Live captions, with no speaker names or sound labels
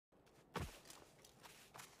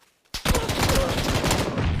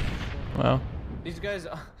Wow. These guys.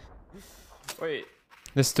 Wait.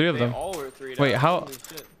 There's 3 of They them. all were 3 Wait, down. how Holy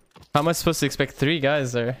shit. am I supposed to expect 3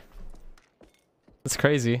 guys there? That's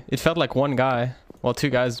crazy. It felt like 1 guy. Well, 2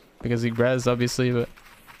 guys because he rezzed obviously, but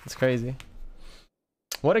it's crazy.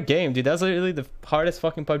 What a game, dude. That was literally the hardest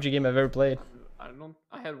fucking PUBG game I've ever played.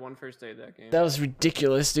 I had 1 first aid that game. That was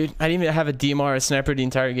ridiculous, dude. I didn't even have a DMR or a sniper the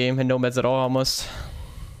entire game and no meds at all almost.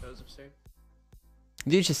 That was absurd.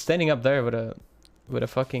 Dude, just standing up there with a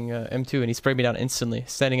fucking M2 and he sprayed me down instantly.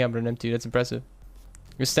 Standing up with an M2, that's impressive.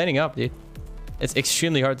 You're standing up, dude. It's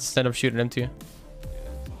extremely hard to stand up shoot an M2. Yeah,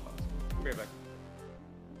 it's awesome. I'll be right back.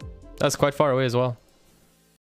 That's quite far away as well.